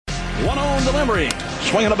1-0 delivery.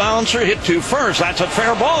 Swinging a bouncer, hit to first. That's a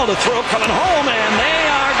fair ball to throw coming home, and they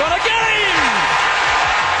are going to get him!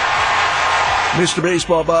 Mr.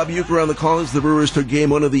 Baseball Bob Uecker on the call as the Brewers took Game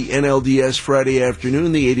 1 of the NLDS Friday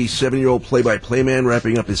afternoon. The 87-year-old play-by-play man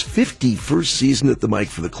wrapping up his 51st season at the mic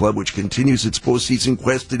for the club, which continues its postseason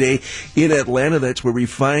quest today in Atlanta. That's where we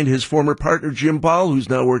find his former partner, Jim Powell, who's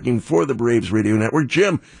now working for the Braves Radio Network.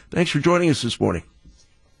 Jim, thanks for joining us this morning.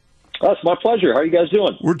 It's my pleasure. How are you guys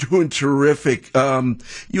doing? We're doing terrific.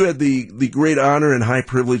 You had the great honor and high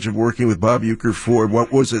privilege of working with Bob Uecker for,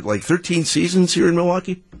 what was it, like 13 seasons here in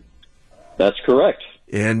Milwaukee? That's correct.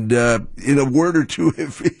 And in a word or two,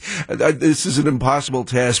 this is an impossible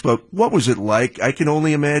task, but what was it like? I can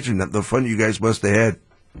only imagine the fun you guys must have had.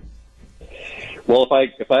 Well,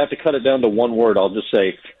 if I have to cut it down to one word, I'll just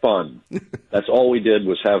say fun. That's all we did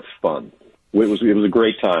was have fun. It was a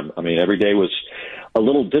great time. I mean, every day was a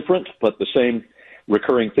little different, but the same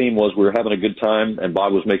recurring theme was we were having a good time, and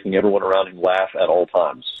Bob was making everyone around him laugh at all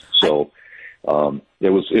times. So it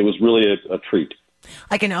was really a treat.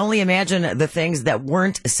 I can only imagine the things that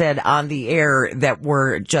weren't said on the air that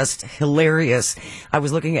were just hilarious. I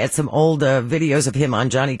was looking at some old videos of him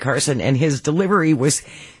on Johnny Carson, and his delivery was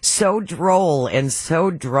so droll and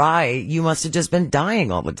so dry. You must have just been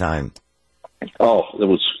dying all the time. Oh, it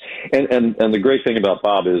was, and the great thing about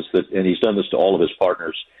Bob is that, and he's done this to all of his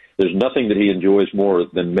partners, there's nothing that he enjoys more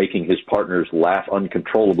than making his partners laugh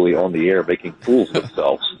uncontrollably on the air, making fools of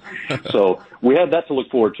themselves. So we had that to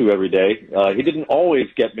look forward to every day. He didn't always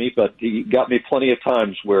get me, but he got me plenty of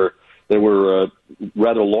times where there were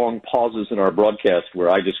rather long pauses in our broadcast where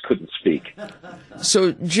I just couldn't speak.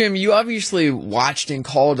 So, Jim, you obviously watched and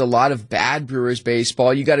called a lot of bad Brewers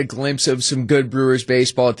baseball. You got a glimpse of some good Brewers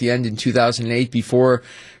baseball at the end in 2008 before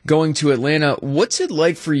going to Atlanta. What's it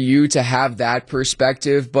like for you to have that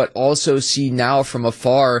perspective, but also see now from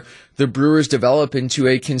afar the Brewers develop into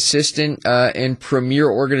a consistent and premier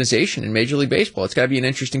organization in Major League Baseball? It's got to be an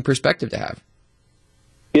interesting perspective to have.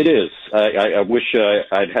 It is. I wish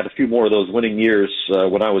I'd had a few more of those winning years.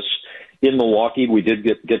 When I was in Milwaukee, we did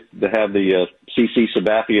get to have the CC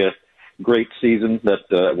Sabathia great season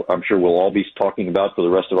that I'm sure we'll all be talking about for the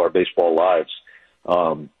rest of our baseball lives.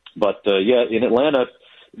 But in Atlanta,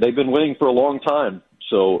 they've been winning for a long time,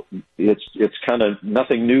 so it's kind of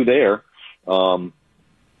nothing new there.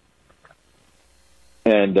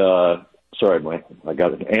 Sorry, I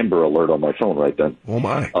got an Amber Alert on my phone right then. Oh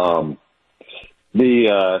my.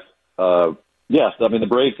 I mean, the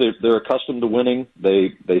Braves, they're accustomed to winning.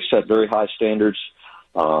 They set very high standards,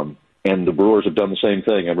 and the Brewers have done the same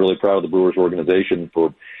thing. I'm really proud of the Brewers organization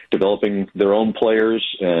for developing their own players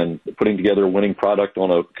and putting together a winning product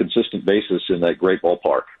on a consistent basis in that great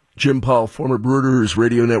ballpark. Jim Powell, former Brewers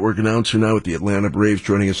Radio Network announcer, now with the Atlanta Braves,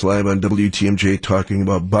 joining us live on WTMJ, talking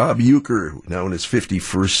about Bob Uecker, now in his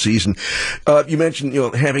 51st season. You mentioned,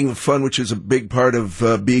 having the fun, which is a big part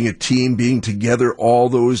of being a team, being together all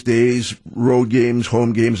those days, road games,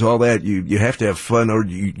 home games, all that. You have to have fun or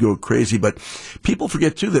you go crazy. But people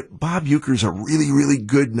forget, too, that Bob Uecker is a really, really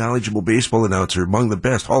good, knowledgeable baseball announcer, among the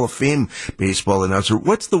best, Hall of Fame baseball announcer.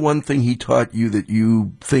 What's the one thing he taught you that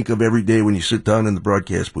you think of every day when you sit down in the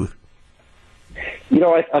broadcast booth?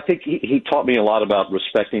 I think he taught me a lot about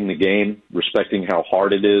respecting the game, respecting how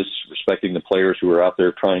hard it is, respecting the players who are out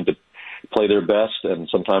there trying to play their best, and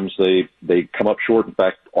sometimes they come up short. In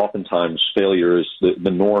fact, oftentimes failure is the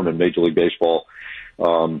norm in Major League Baseball.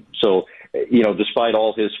 Despite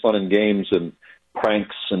all his fun and games and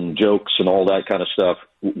pranks and jokes and all that kind of stuff,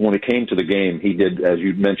 when it came to the game, he did, as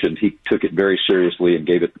you mentioned, he took it very seriously and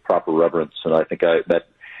gave it the proper reverence, and I think that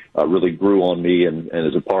really grew on me and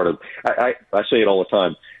is a part of, I say it all the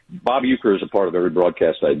time, Bob Uecker is a part of every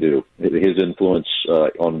broadcast I do. His influence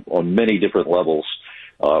on many different levels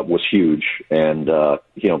was huge, and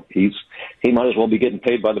he might as well be getting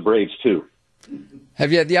paid by the Braves too.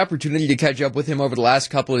 Have you had the opportunity to catch up with him over the last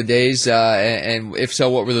couple of days, and if so,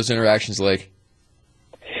 what were those interactions like?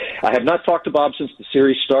 I have not talked to Bob since the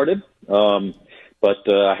series started,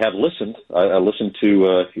 but I have listened. I listened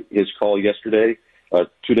to his call yesterday,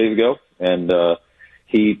 2 days ago, and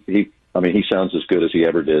he sounds as good as he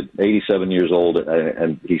ever did. 87 years old,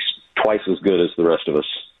 and he's twice as good as the rest of us.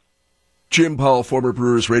 Jim Powell, former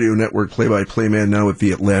Brewers Radio Network play-by-play man, now with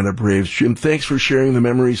the Atlanta Braves. Jim, thanks for sharing the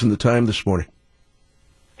memories and the time this morning.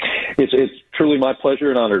 It's truly my pleasure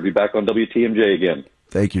and honor to be back on WTMJ again.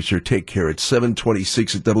 Thank you, sir. Take care. It's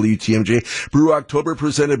 7:26 at WTMJ. Brew October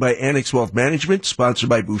presented by Annex Wealth Management, sponsored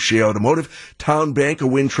by Boucher Automotive, Town Bank, a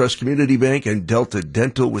Wintrust Community Bank, and Delta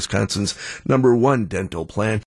Dental, Wisconsin's #1 dental plan.